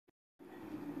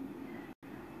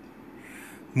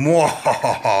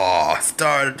Mwahaha!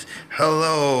 Start.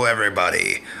 Hello,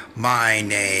 everybody. My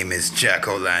name is Jack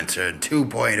O'Lantern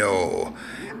 2.0,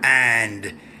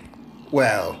 and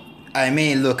well, I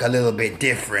may look a little bit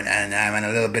different, and I'm in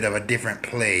a little bit of a different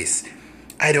place.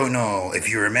 I don't know if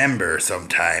you remember some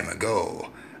time ago.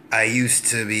 I used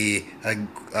to be a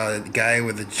guy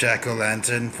with a jack o'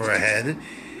 lantern for a head,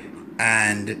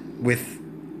 and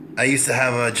I used to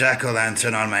have a jack o'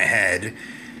 lantern on my head,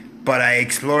 but I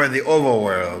explored the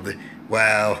overworld.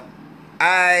 Well,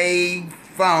 I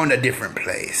found a different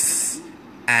place.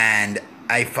 And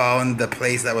I found the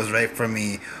place that was right for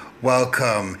me.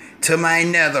 Welcome to my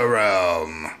nether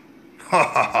realm. Ha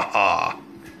ha ha ha.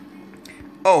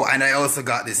 Oh, and I also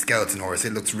got this skeleton horse.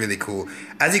 It looks really cool.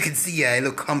 As you can see, I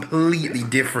look completely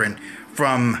different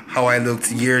from how I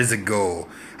looked years ago.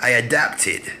 I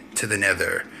adapted to the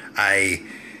nether. I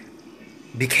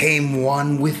became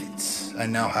one with it. I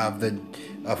now have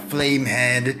a flame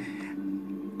head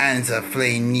and a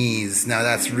flame knees. Now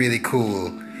that's really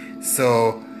cool.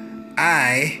 So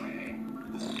I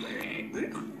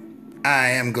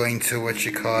am going to what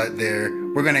you call it there.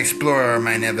 We're gonna explore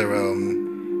my nether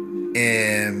realm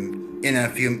in a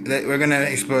few. We're gonna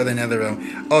explore the nether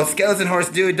realm. Oh, skeleton horse,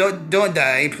 dude, don't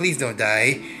die, please don't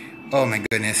die. Oh my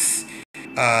goodness.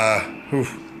 Whew.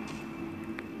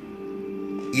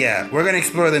 Yeah, we're gonna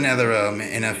explore the nether realm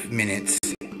in a minute.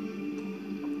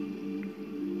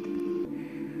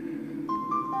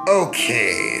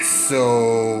 Okay,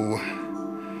 so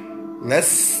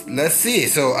let's see.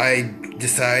 So I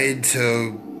decided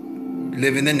to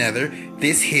live in the nether.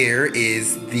 This here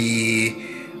is the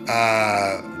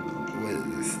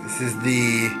what is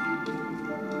this?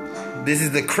 This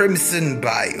is the crimson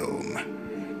biome.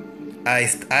 I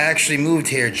actually moved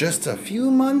here just a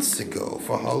few months ago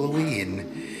for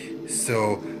Halloween.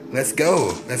 So let's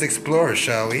go. Let's explore,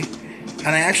 shall we? And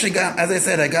I actually got, as I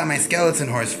said, I got my skeleton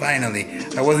horse finally.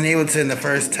 I wasn't able to in the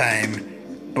first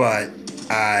time, but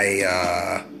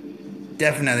I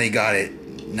definitely got it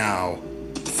now.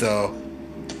 So,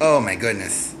 oh my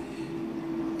goodness.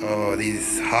 Oh,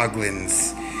 these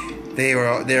hoglins.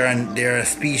 They're a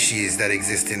species that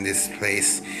exist in this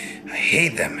place. I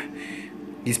hate them.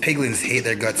 These piglins hate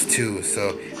their guts too,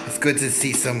 so it's good to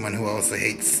see someone who also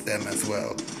hates them as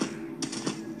well.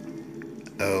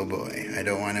 Oh boy, I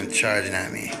don't want him charging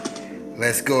at me.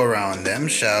 Let's go around them,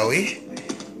 shall we?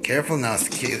 Careful now,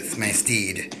 my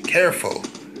steed. Careful.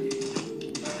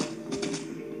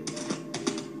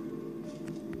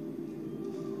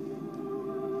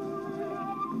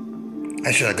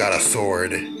 I should have got a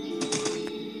sword.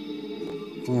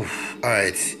 Oof.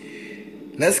 Alright.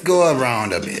 Let's go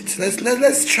around a bit.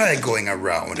 Let's try going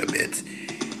around a bit.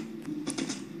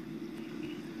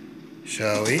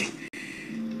 Shall we?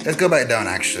 Let's go back down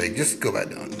actually. Just go back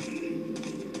down.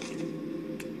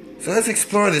 So let's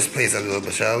explore this place a little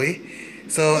bit, shall we?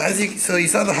 So you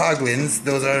saw the hoglins.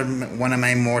 Those are one of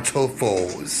my mortal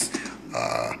foes.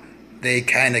 They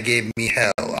kind of gave me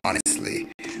hell,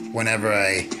 honestly, whenever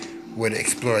I would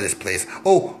explore this place.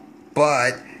 Oh,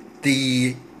 but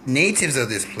the natives of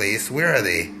this place, where are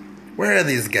they? Where are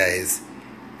these guys?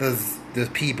 Those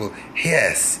people.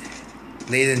 Yes,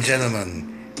 ladies and gentlemen,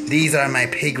 these are my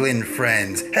piglin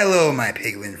friends. Hello, my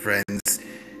piglin friends.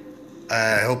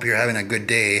 I hope you're having a good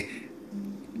day.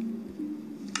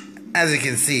 As you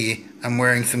can see, I'm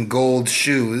wearing some gold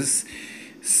shoes,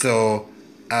 so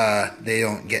they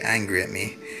don't get angry at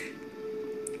me.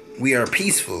 We are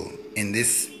peaceful in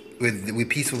this. We're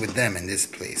peaceful with them in this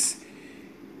place.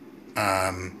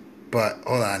 But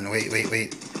hold on, wait,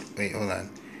 hold on.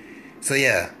 So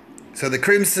yeah, so the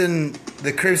crimson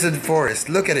forest.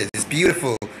 Look at it, it's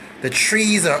beautiful. The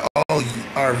trees are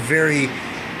very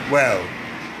well.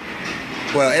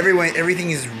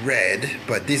 Everything is red,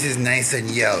 but this is nice and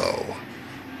yellow.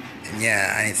 And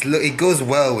yeah, and it goes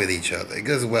well with each other. It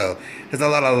goes well. There's a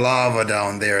lot of lava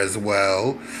down there as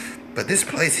well. But this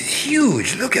place is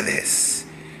huge. Look at this.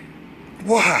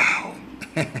 Wow.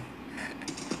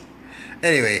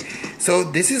 Anyway, so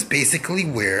this is basically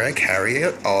where I carry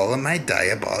out all of my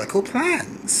diabolical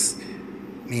plans.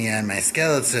 Me and my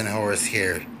skeleton horse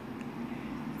here.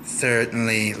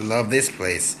 Certainly love this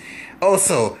place.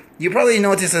 Also, you probably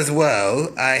noticed as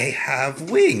well, I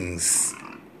have wings.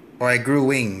 Or I grew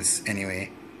wings, anyway.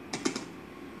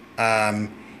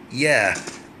 Yeah,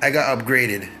 I got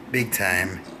upgraded big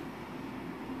time.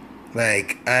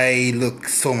 Like, I look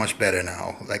so much better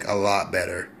now. Like, a lot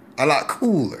better. A lot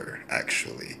cooler,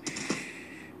 actually.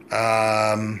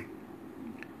 But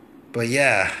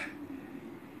yeah.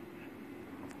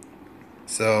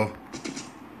 So,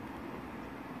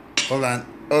 hold on.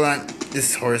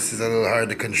 This horse is a little hard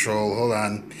to control. Hold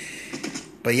on.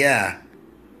 But yeah.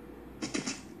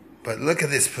 But look at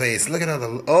this place. Look at all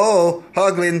the... Oh!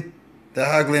 Hoglin! The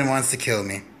Hoglin wants to kill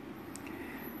me.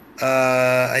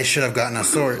 I should have gotten a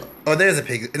sword. Oh, there's a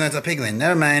pig. No, it's a piglin.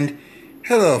 Never mind.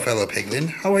 Hello, fellow piglin.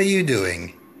 How are you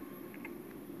doing?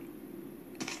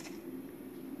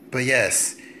 But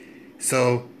yes.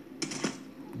 So,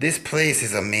 this place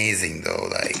is amazing, though.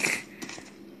 Like...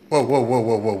 Whoa, whoa, whoa,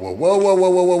 whoa, whoa, whoa, whoa, whoa, whoa,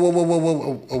 whoa, whoa, whoa, whoa, whoa,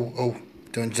 whoa, oh, oh.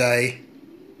 Don't die.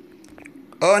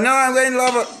 Oh, no, I'm getting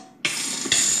lava.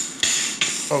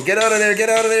 Oh, get out of there, get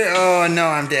out of there. Oh, no,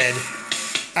 I'm dead.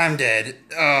 I'm dead.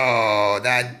 Oh,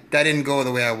 that didn't go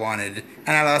the way I wanted.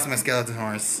 And I lost my skeleton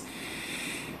horse.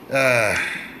 I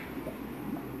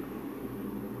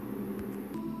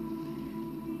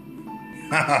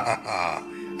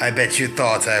bet you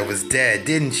thought I was dead,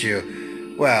 didn't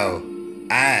you? Well,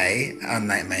 I,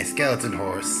 unlike my skeleton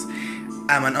horse,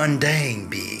 I'm an undying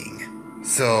being.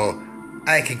 So,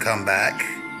 I can come back.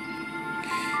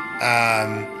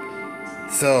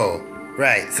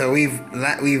 So we've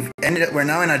ended up, we're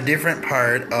now in a different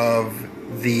part of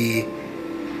the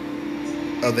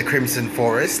Crimson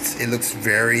Forest. It looks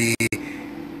very,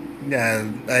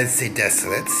 I'd say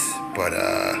desolate, but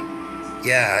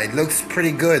yeah, it looks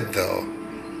pretty good though.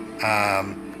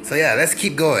 So yeah, let's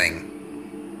keep going.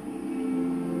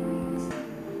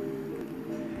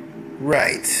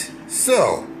 Right,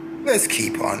 so let's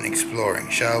keep on exploring,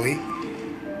 shall we?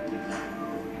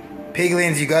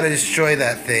 Piglins, you gotta destroy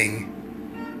that thing.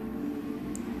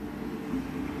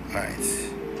 Alright.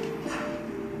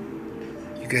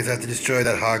 You guys have to destroy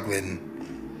that Hoglin.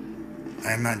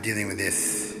 I'm not dealing with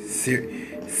this.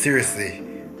 Seriously,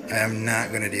 I am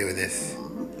not gonna deal with this.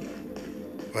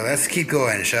 Well, let's keep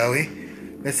going, shall we?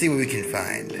 Let's see what we can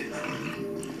find.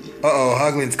 Uh-oh,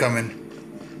 Hoglin's coming.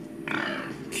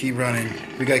 Keep running.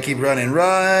 We gotta keep running.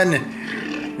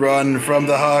 Run! Run from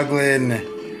the Hoglin.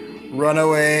 Run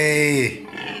away.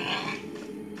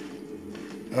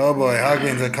 Oh boy,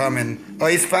 Hoglins are coming. Oh,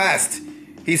 he's fast.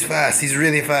 He's fast. He's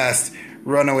really fast.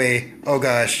 Run away. Oh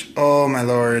gosh. Oh my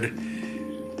lord.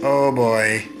 Oh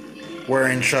boy. We're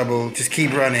in trouble. Just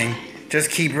keep running. Just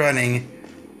keep running.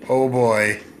 Oh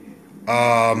boy.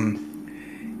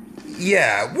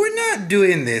 Yeah, we're not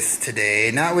doing this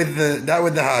today. Not with the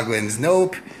Hoglins.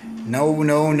 Nope. No,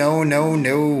 no, no, no,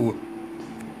 no.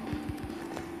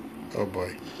 Oh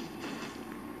boy.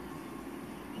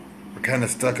 We're kind of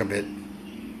stuck a bit.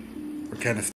 We're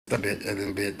kind of stuck a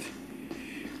little bit.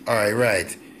 Alright,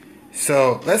 right.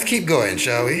 So, let's keep going,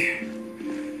 shall we?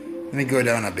 Let me go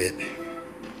down a bit.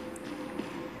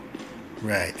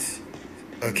 Right.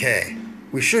 Okay.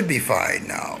 We should be fine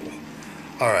now.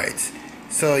 Alright.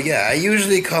 So, yeah, I'm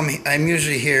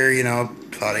usually here, you know,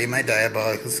 plotting my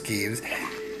diabolical schemes.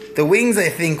 The wings, I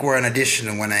think, were an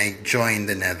addition when I joined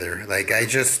the Nether. Like, I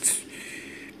just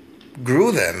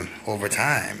grew them over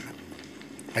time.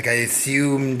 Like, I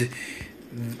assumed,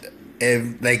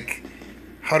 like,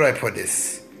 how do I put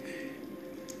this?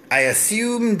 I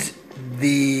assumed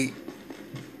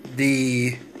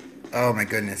oh my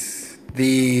goodness,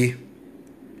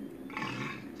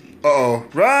 uh-oh,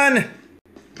 run!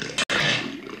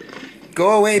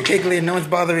 Go away, Piglin, no one's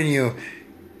bothering you.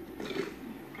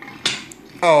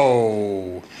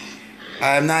 Oh,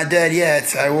 I'm not dead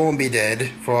yet. I won't be dead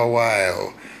for a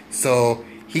while. So,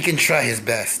 he can try his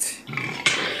best.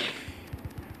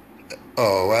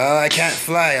 Oh, well, I can't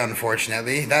fly,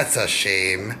 unfortunately. That's a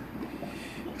shame.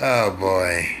 Oh,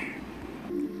 boy.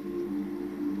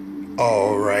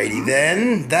 Alrighty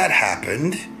then. That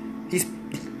happened.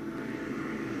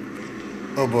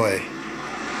 Oh, boy.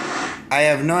 I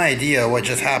have no idea what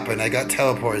just happened. I got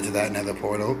teleported to that nether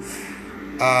portal.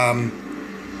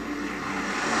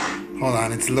 Hold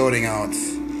on, it's loading out.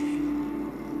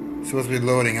 It's supposed to be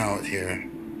loading out here.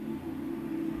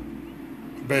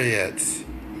 Better yet,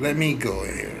 let me go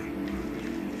here.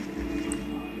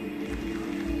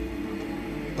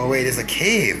 Oh wait, there's a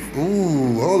cave.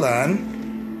 Ooh, hold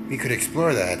on. We could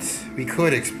explore that. We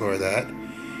could explore that.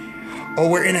 Oh,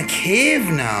 we're in a cave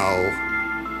now.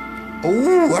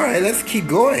 Oh, alright, let's keep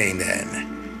going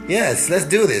then. Yes, let's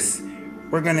do this.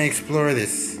 We're gonna explore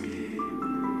this.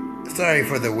 Sorry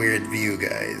for the weird view,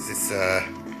 guys. It's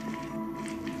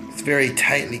very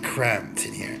tightly cramped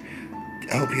in here.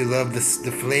 I hope you love the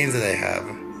flames that I have.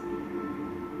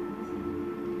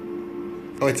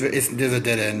 Oh, there's a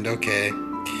dead end. Okay.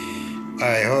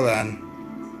 Alright, hold on.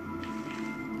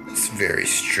 It's very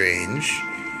strange.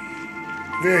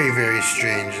 Very, very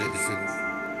strange that this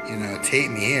would, you know, take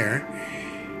me here.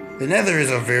 The Nether is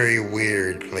a very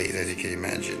weird place, as you can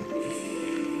imagine.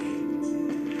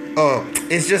 Oh,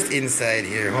 it's just inside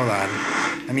here. Hold on.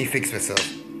 Let me fix myself.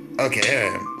 Okay, here I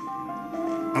am.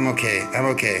 I'm okay. I'm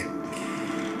okay.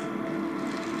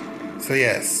 So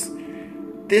yes,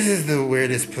 this is the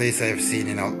weirdest place I've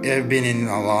been in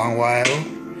a long while.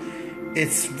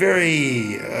 It's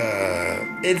very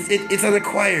it's an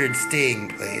acquired staying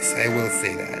place. I will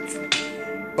say that.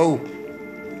 Oh,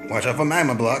 watch out for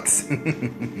magma blocks.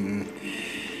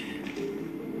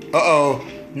 Uh-oh,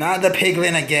 not the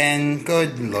piglin again.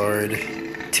 Good lord.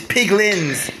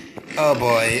 Piglins! Oh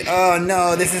boy. Oh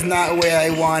no, this is not where I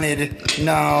wanted.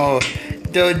 No.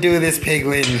 Don't do this,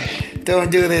 piglin.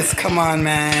 Don't do this. Come on,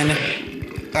 man.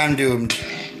 I'm doomed.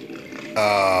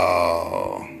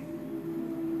 Oh.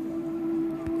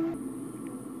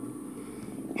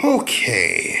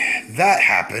 Okay, that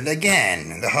happened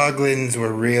again. The Hoglins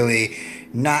were really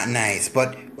not nice,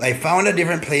 but I found a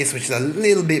different place which is a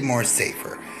little bit more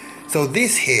safer. So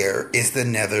this here is the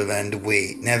the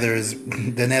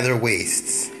Nether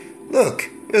Wastes.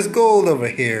 Look, there's gold over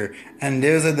here, and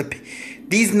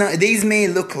these may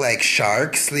look like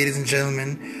sharks, ladies and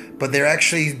gentlemen, but they're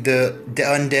actually the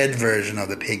undead version of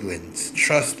the piglins.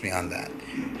 Trust me on that.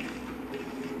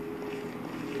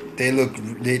 They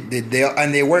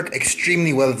work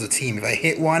extremely well as a team. If I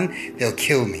hit one, they'll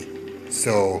kill me.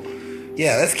 So,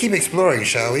 yeah, let's keep exploring,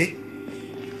 shall we?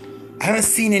 I haven't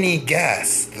seen any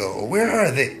ghasts though. Where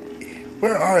are they?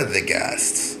 Where are the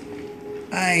ghasts?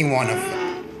 I wanna.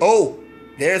 Oh,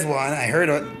 there's one. I heard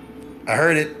it. I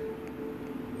heard it.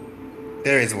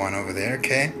 There is one over there.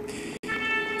 Okay.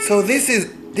 So this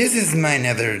is my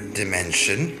nether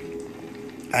dimension.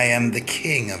 I am the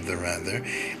king of the Nether,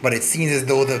 but it seems as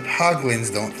though the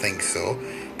Hoglins don't think so,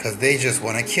 because they just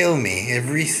want to kill me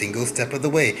every single step of the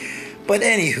way. But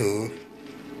anywho,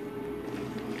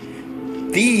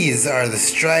 these are the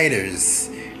Striders.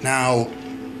 Now,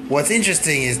 what's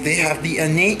interesting is they have the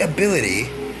innate ability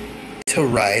to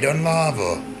ride on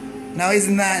lava. Now,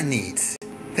 isn't that neat?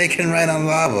 They can ride on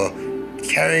lava,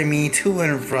 carry me to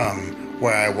and from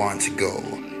where I want to go.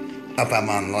 Up I'm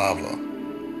on lava.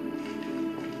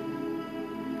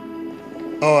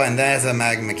 Oh, and there's a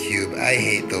magma cube. I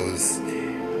hate those.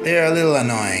 They're a little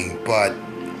annoying, but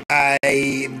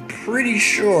I'm pretty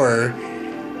sure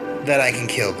that I can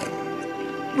kill them.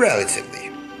 Relatively.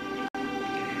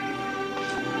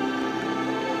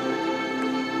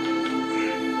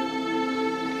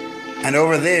 And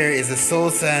over there is the Soul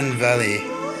Sand Valley.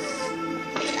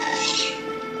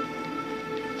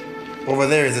 Over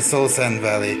there is the Soul Sand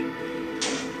Valley.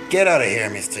 Get out of here,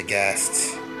 Mr.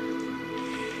 Ghast.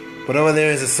 But over there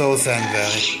is the Soul Sand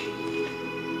Valley.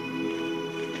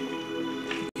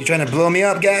 You trying to blow me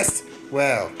up, Ghast?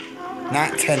 Well,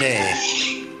 not today.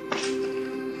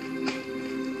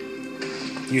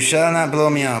 You shall not blow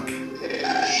me up.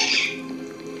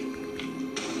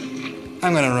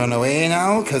 I'm gonna run away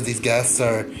now, because these Ghasts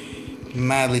are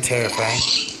madly terrifying.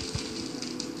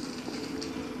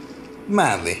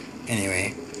 Madly,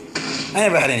 anyway. I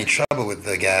never had any trouble with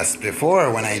the Ghasts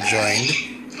before when I joined.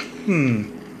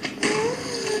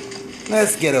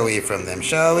 Let's get away from them,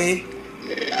 shall we?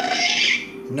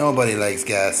 Nobody likes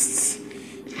Ghasts.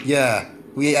 Yeah,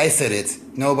 I said it.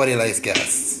 Nobody likes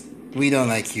Ghasts. We don't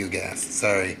like you, Ghast.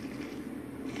 Sorry.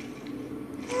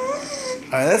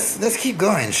 Alright, let's keep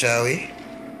going, shall we?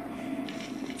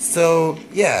 So,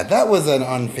 yeah, that was an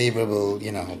unfavorable,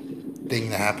 thing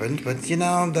that happened. But,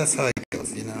 that's how it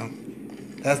goes,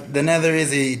 The Nether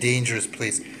is a dangerous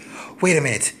place. Wait a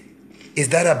minute. Is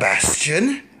that a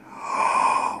bastion?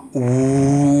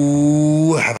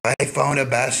 Ooh, have I found a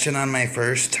bastion on my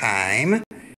first time?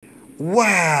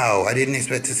 Wow, I didn't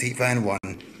expect to find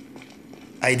one.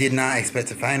 I did not expect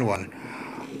to find one.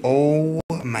 Oh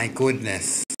my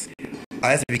goodness.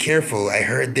 I have to be careful. I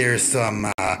heard there's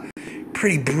some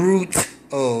pretty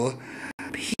brutal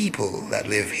people that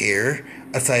live here,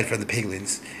 aside from the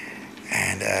piglins.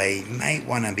 And I might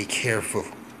want to be careful.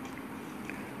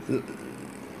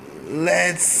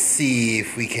 Let's see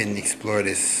if we can explore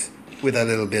this with a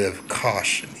little bit of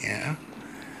caution, yeah?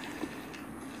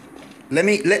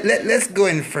 Let's go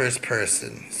in first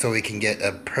person so we can get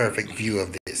a perfect view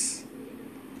of this.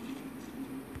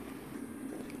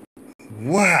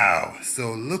 Wow,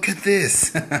 so look at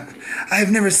this.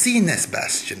 I've never seen this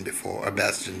bastion before.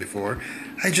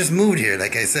 I just moved here,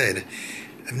 like I said.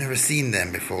 I've never seen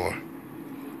them before.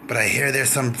 But I hear there's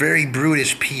some very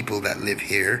brutish people that live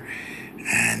here,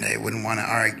 and I wouldn't want to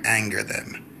anger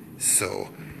them. So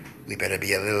we better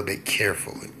be a little bit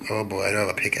careful. Oh boy, I don't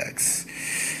have a pickaxe.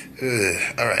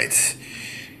 Alright.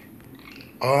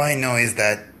 All I know is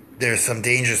that there's some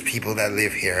dangerous people that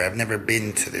live here. I've never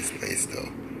been to this place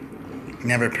though.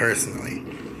 Never personally.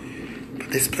 But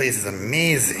this place is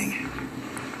amazing.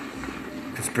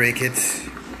 Let's break it.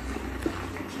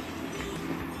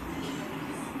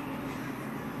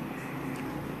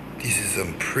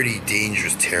 some pretty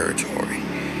dangerous territory.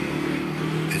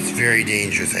 It's very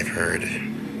dangerous, I've heard.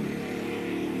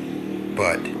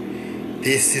 But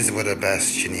this is what a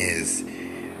bastion is.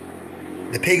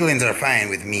 The piglins are fine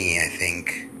with me, I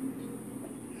think.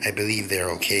 I believe they're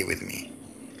okay with me.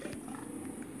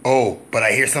 Oh, but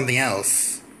I hear something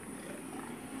else.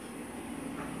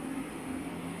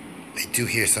 I do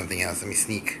hear something else. Let me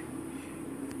sneak.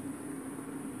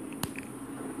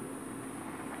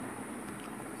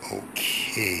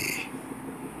 Okay.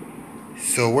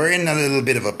 So we're in a little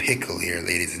bit of a pickle here,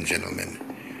 ladies and gentlemen.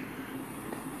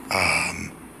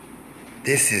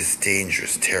 This is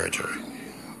dangerous territory.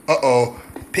 Uh-oh.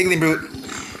 Piglin brute.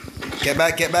 Get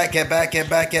back, get back, get back, get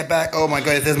back, get back. Oh my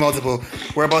god, there's multiple.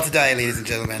 We're about to die, ladies and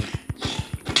gentlemen.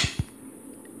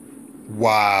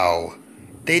 Wow.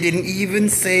 They didn't even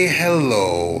say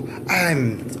hello.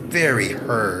 I'm very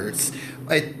hurt.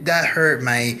 That hurt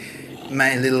my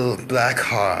little black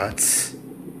heart.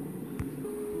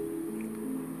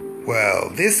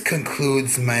 Well, this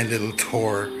concludes my little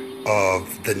tour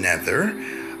of the Nether.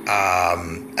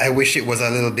 I wish it was a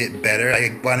little bit better.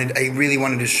 I really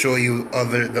wanted to show you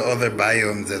the other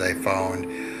biomes that I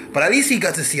found, but at least we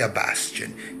got to see a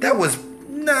bastion. That was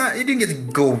it didn't get to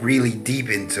go really deep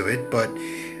into it, but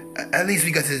at least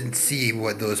we got to see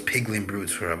what those piglin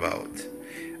brutes were about.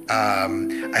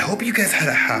 I hope you guys had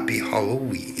a happy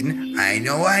Halloween. I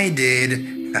know I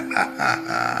did.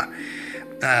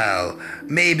 Well,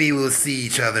 maybe we'll see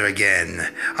each other again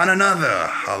on another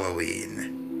Halloween.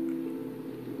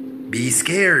 Be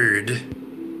scared.